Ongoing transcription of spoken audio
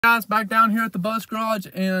Guys, back down here at the bus garage,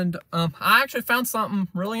 and I actually found something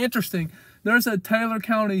really interesting. There's a Taylor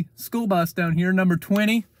County school bus down here, number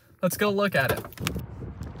 20. Let's go look at it.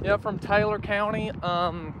 Yeah, from Taylor County,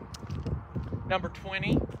 number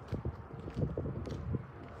 20.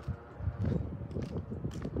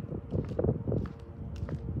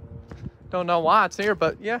 Don't know why it's here,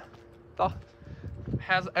 but yeah, it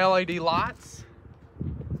has LED lights.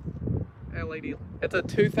 LED. It's a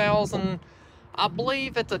 2000. I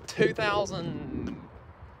believe it's a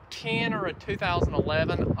 2010 or a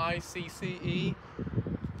 2011 ICCE.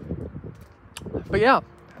 But yeah,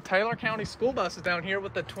 Taylor County school bus is down here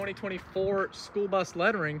with the 2024 school bus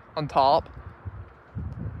lettering on top.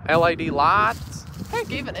 LED lights. Heck,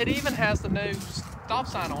 it even has the new stop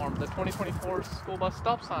sign arm, the 2024 school bus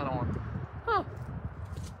stop sign arm. Huh.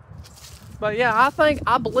 But yeah,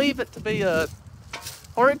 I believe it to be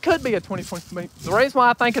or it could be a 2020. The reason why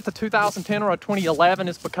I think it's a 2010 or a 2011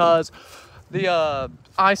 is because the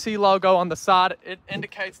IC logo on the side, it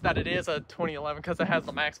indicates that it is a 2011 because it has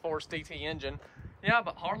the maxForce DT engine. Yeah,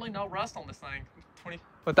 but hardly no rust on this thing.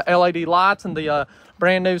 With the LED lights and the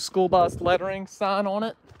brand new school bus lettering sign on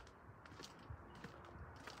it.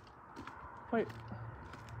 Wait.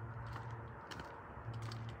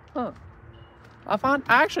 Huh. I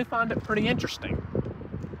actually find it pretty interesting.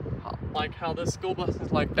 Like how this school bus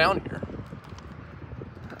is like down here.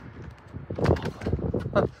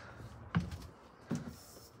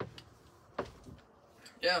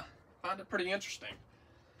 Yeah, find it pretty interesting.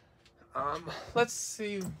 Let's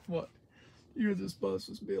see what year this bus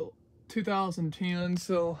was built. 2010,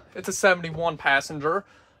 so it's a 71 passenger.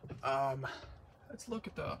 Let's look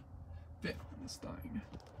at the fit on this thing.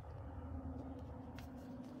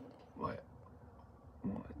 What?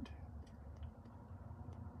 One.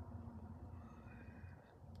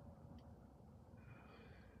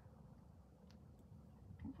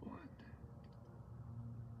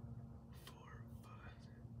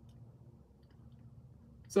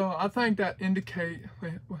 So I think that indicate,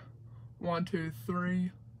 wait, 1, 2,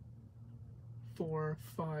 3, 4,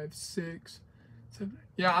 5, 6, 7.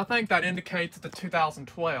 Yeah, I think that indicates the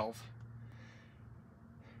 2012.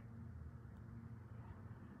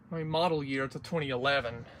 I mean, model year, it's a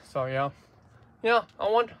 2011. So yeah,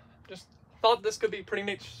 just thought this could be pretty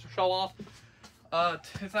neat to show off.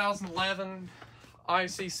 2011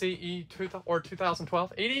 ICCE or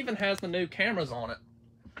 2012. It even has the new cameras on it,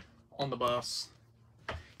 on the bus.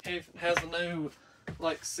 It has the new,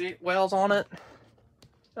 like, seat wells on it.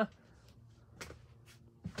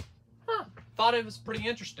 Thought it was pretty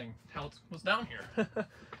interesting how it was down here.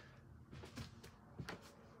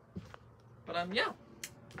 But, yeah.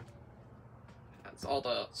 That's all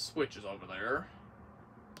the switches over there.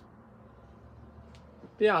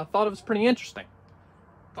 Yeah, I thought it was pretty interesting.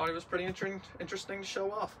 Thought it was pretty interesting to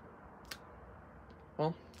show off.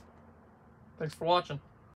 Well, thanks for watching.